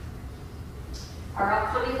 Our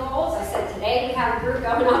upcoming goals, I said today we have a group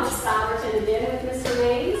going up to Somerton again with Mr.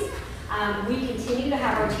 Mays. We continue to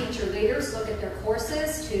have our teacher leaders look at their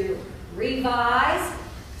courses to revise,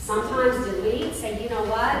 sometimes delete, say, you know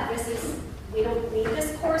what, we don't need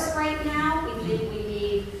this course right now. We think we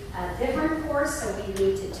need a different course, so we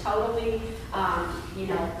need to totally,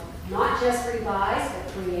 not just revise,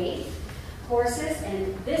 but create courses,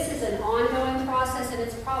 and this is an ongoing process, and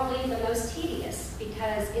it's probably the most tedious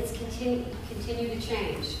because it's continue to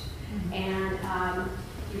change. And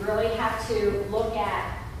you really have to look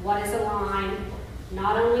at what is aligned,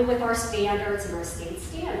 not only with our standards and our state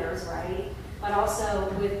standards, right, but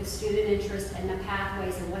also with the student interest and the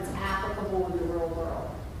pathways and what's applicable in the real world.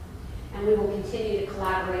 And we will continue to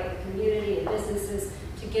collaborate with community and businesses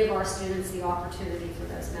to give our students the opportunity for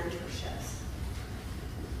those mentorships.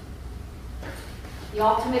 The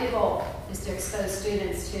ultimate goal is to expose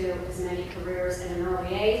students to as many careers at an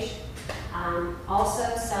early age.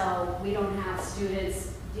 Also, so we don't have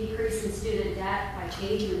students decrease in student debt by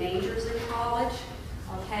changing majors in college,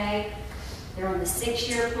 okay? They're on the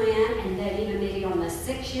 6-year plan, and then even maybe on the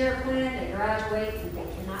 6-year plan, they graduate and they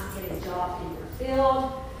cannot get a job in their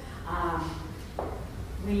field.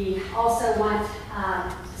 We also want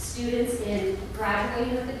students in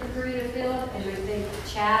graduating with a degree in a field, and I think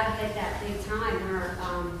Chad hit that big time where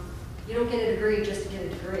you don't get a degree just to get a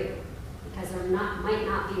degree, because there might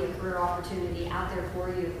not be a career opportunity out there for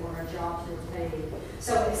you or a job to obtain.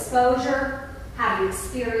 So exposure, having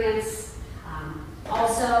experience,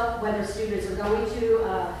 also whether students are going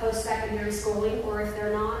to post-secondary schooling or if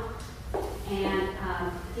they're not, and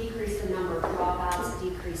decrease the number of dropouts,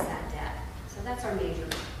 decrease that debt. So that's our major.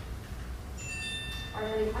 Are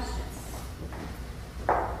there any questions?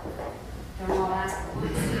 Don't all ask at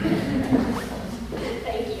once.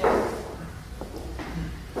 Thank you.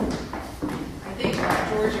 I think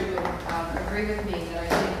Georgia would agree with me that I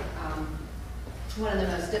think one of the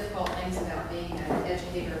most difficult things about being an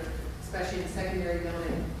educator, especially in the secondary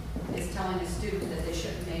building, is telling a student that they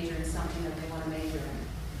shouldn't major in something that they want to major in.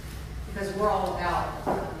 Because we're all about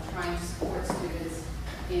trying to support students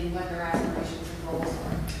in what their aspirations and goals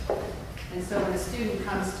are. And so when a student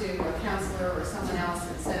comes to a counselor or someone else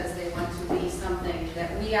and says they want to be something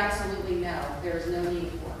that we absolutely know there is no need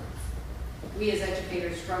for, we as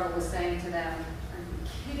educators struggle with saying to them, are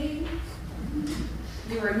you kidding?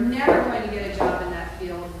 You are never going to get a job in that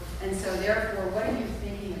field, and so therefore, what are you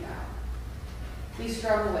thinking about? We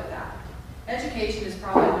struggle with that. Education is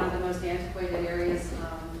probably one of the most antiquated areas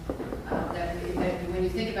that when you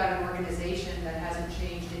think about an organization that hasn't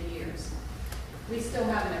changed in years. We still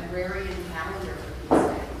have an agrarian calendar, for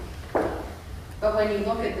Pete's sake. But when you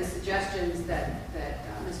look at the suggestions that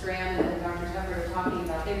Mr. Amond and Dr. Teppert are talking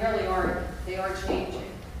about, they really are, they are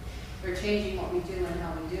changing. They're changing what we do and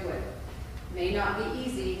how we do it. May not be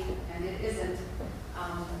easy, and it isn't.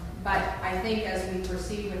 But I think as we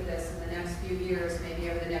proceed with this in the next few years, maybe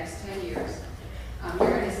over the next 10 years, you're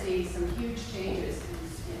going to see some huge changes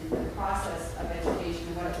in the process of education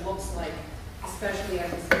and what it looks like, especially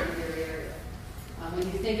at the secondary area. When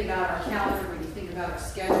you think about our calendar, when you think about our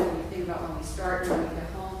schedule, when you think about when we start and when we get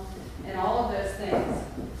home, and all of those things,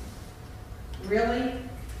 really,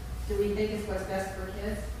 do we think it's what's best for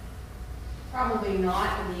kids? Probably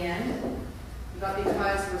not in the end. But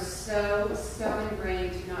because we're so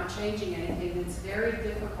ingrained to not changing anything, it's very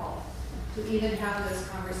difficult to even have those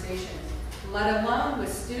conversations, let alone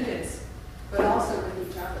with students, but also with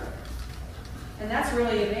each other. And that's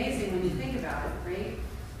really amazing when you think about it, right?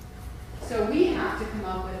 So we have to come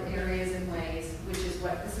up with areas and ways, which is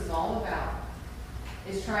what this is all about,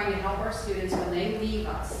 is trying to help our students when they leave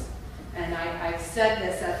us. And I've said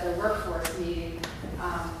this at the workforce meeting,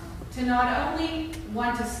 to not only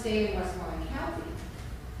want to stay in Westmoreland County,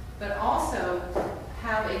 but also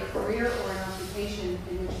have a career or an occupation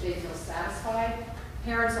in which they feel satisfied.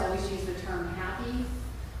 Parents always use the term happy.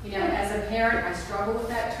 You know, as a parent, I struggle with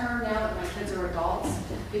that term now that my kids are adults,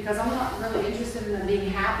 because I'm not really interested in them being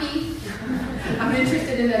happy. I'm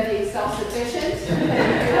interested in them being self-sufficient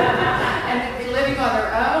and living on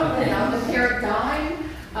their own without the parent dying.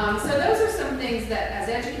 So those are some things that, as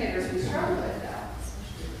educators, we struggle with.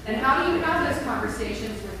 And how do you have those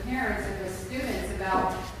conversations with parents and with students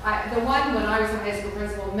about, the one when I was a high school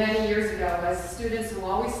principal many years ago was students who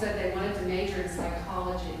always said they wanted to major in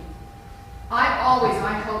psychology. I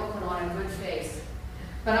hope, put on a good face.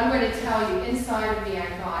 But I'm going to tell you, inside of me I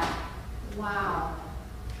thought, wow,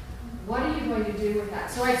 what are you going to do with that?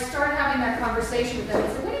 So I started having that conversation with them. I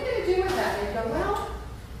said, what are you going to do with that? They'd go, well,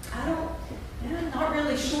 I'm not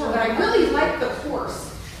really sure, but I really like the course.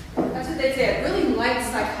 That's what they say. I really like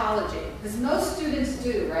psychology, because most students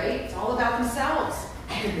do, right? It's all about themselves.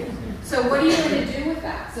 So what are you going to do with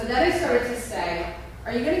that? So then I started to say,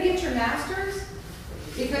 are you going to get your master's?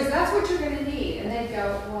 Because that's what you're going to need. And they'd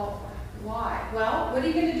go, well, why? Well, what are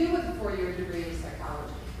you going to do with a 4-year degree in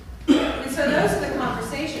psychology? And so those are the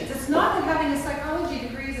conversations. It's not that having a psychology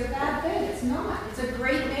degree is a bad thing. It's not. It's a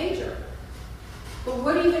great major. But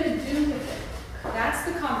what are you going to do with it?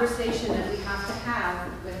 That's the conversation that we have have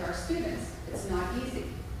with our students. It's not easy.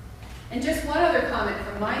 And just one other comment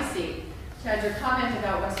from my seat, Ted, your comment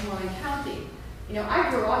about Westmoreland County. You know, I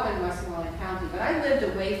grew up in Westmoreland County, but I lived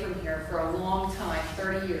away from here for a long time,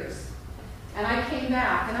 30 years. And I came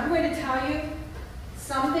back, and I'm going to tell you,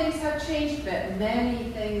 some things have changed, but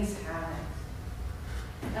many things haven't.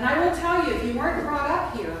 And I will tell you, if you weren't brought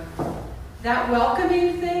up here, that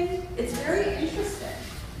welcoming thing, it's very interesting.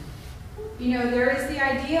 You know, there is the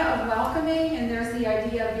idea of welcoming, and there's the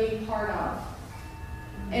idea of being part of.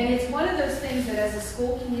 And it's one of those things that as a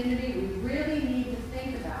school community, we really need to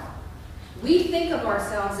think about. We think of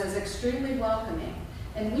ourselves as extremely welcoming,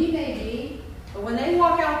 and we may be, but when they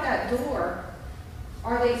walk out that door,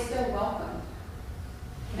 are they still welcome?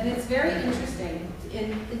 And it's very interesting.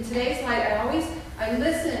 In today's light, I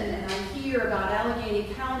listen and I hear about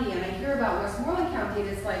Allegheny County and I hear about Westmoreland County, and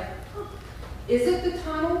it's like, huh, is it the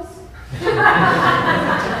tunnels? I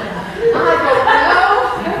don't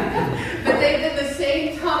know. But they've been the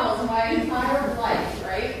same tunnels my entire life,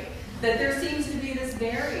 right? That there seems to be this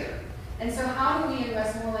barrier. And so how do we in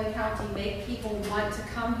Westmoreland County make people want to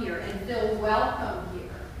come here and feel welcome here?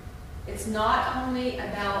 It's not only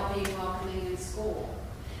about being welcoming in school.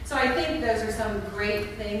 So I think those are some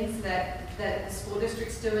great things that the school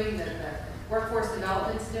district's doing, that the workforce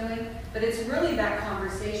development's doing, but it's really that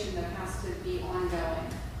conversation that has to be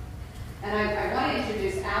ongoing. And I want to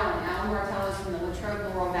introduce Alan. Alan Martell is from the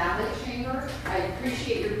Latrobe Laurel Valley Chamber. I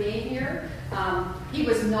appreciate your being here. He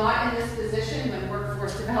was not in this position when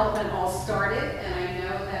workforce development all started, and I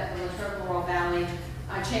know that the Latrobe Laurel Valley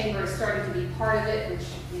Chamber is starting to be part of it, which,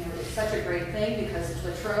 you know, is such a great thing because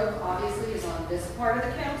Latrobe obviously is on this part of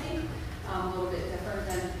the county, a little bit different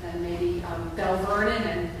than maybe Bell Vernon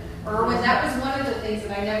and Irwin. That was one of the things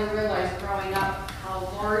that I never realized growing up, how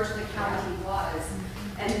large the county was,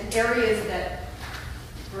 and areas that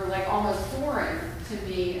were like almost foreign to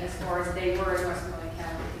me as far as they were in Westmoreland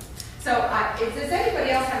County. So does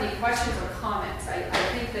anybody else have any questions or comments? I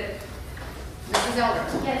think that Mrs. Elder.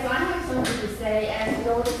 Yes, I have something to say as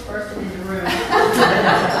the oldest person in the room. Okay.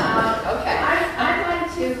 I'd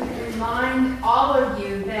like to remind all of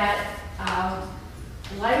you that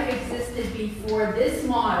life existed before this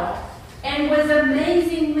model and was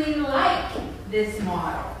amazingly like this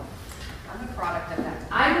model. I'm a product of that.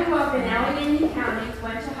 I grew up in Allegheny County,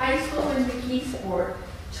 went to high school in McKeesport,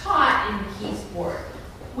 taught in McKeesport.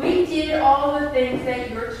 We did all the things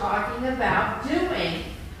that you're talking about doing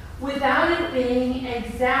without it being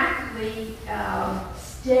exactly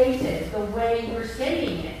stated the way you're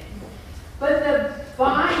stating it. But the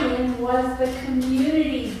buy-in was the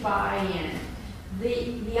community's buy-in.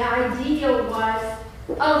 The idea was,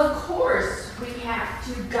 of course, we have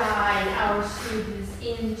to guide our students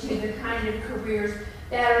into the kind of careers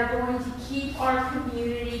that are going to keep our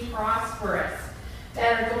community prosperous,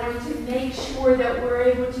 that are going to make sure that we're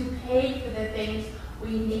able to pay for the things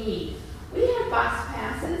we need. We had bus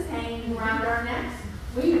passes hanging around our necks.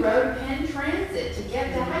 We rode Penn Transit to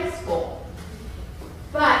get to high school.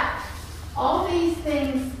 But all these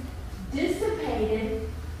things dissipated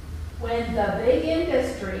when the big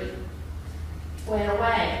industry went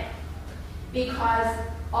away, because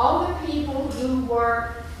all the people who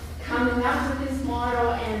were coming up with this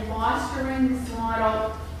model and fostering this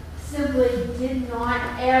model simply did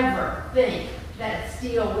not ever think that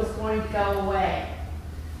steel was going to go away.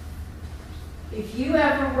 If you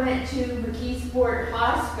ever went to McKeesport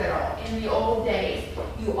Hospital in the old days,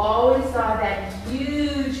 you always saw that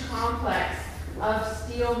huge complex of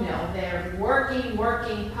steel mill there, working,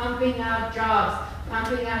 pumping out jobs,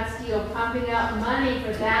 pumping out steel, pumping out money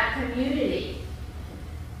for that community.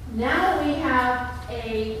 Now we have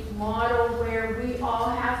a model where we all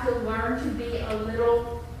have to learn to be a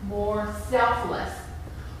little more selfless,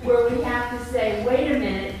 where we have to say, wait a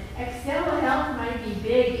minute, Excella Health might be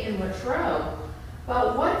big in Latrobe,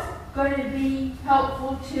 but what's going to be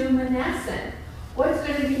helpful to Monessen? What's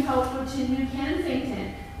going to be helpful to New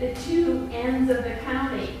Kensington, the two ends of the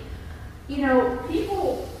county? You know,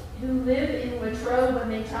 people who live in Latrobe, when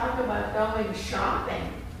they talk about going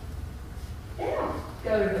shopping, they don't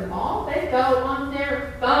go to the mall, they go on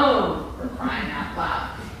their phone, for crying out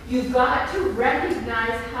loud. You've got to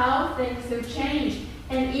recognize how things have changed.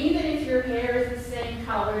 And even if your hair is the same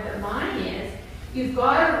color that mine is, you've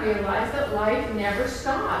got to realize that life never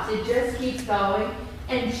stops. It just keeps going,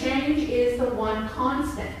 and change is the one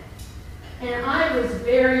constant. And I was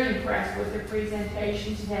very impressed with the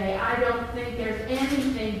presentation today. I don't think there's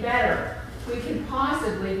anything better we can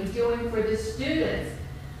possibly be doing for the students.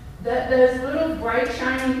 Those little bright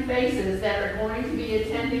shining faces that are going to be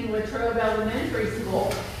attending Latrobe Elementary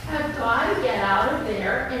School have got to get out of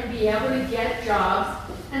there and be able to get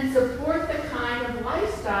jobs and support the kind of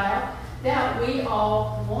lifestyle that we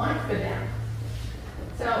all want for them.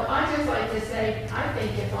 So I just like to say, I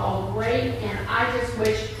think it's all great, and I just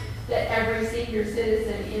wish that every senior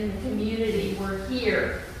citizen in the community were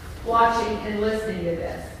here watching and listening to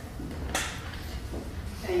this.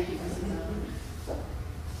 Thank you, Mrs.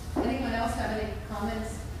 Owen. Anyone else have any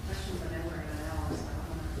comments, questions? I know we're in an hour, so I don't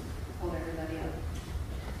want to hold everybody up.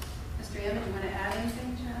 Mr. Amond, do you want to add anything,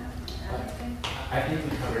 Chad? Add anything? I think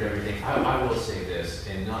we covered everything. I will say this,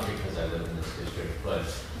 and not because I live in this district, but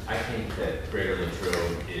I think that Greater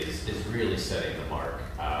Latrobe is really setting the mark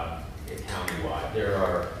countywide. There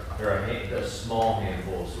are a small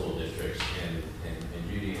handful of school districts, and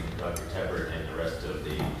Judy and Dr. Teppert and the rest of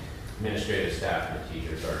the administrative staff and the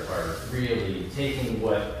teachers are really taking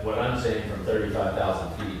what I'm saying from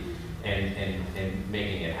 35,000 feet and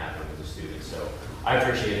making it happen with the students. So I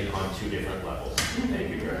appreciate it on two different levels. Thank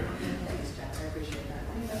you very much. Thanks, Chad. I appreciate that.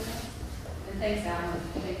 Anybody else? And thanks, Alan.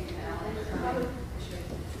 Thank you, Alan. I appreciate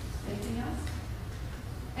it. Anything else?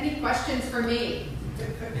 Any questions for me?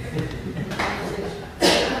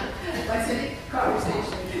 What's it?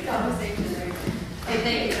 Conversation. Right? Hey,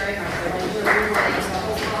 thank you very much. We're ready for the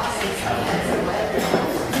whole process.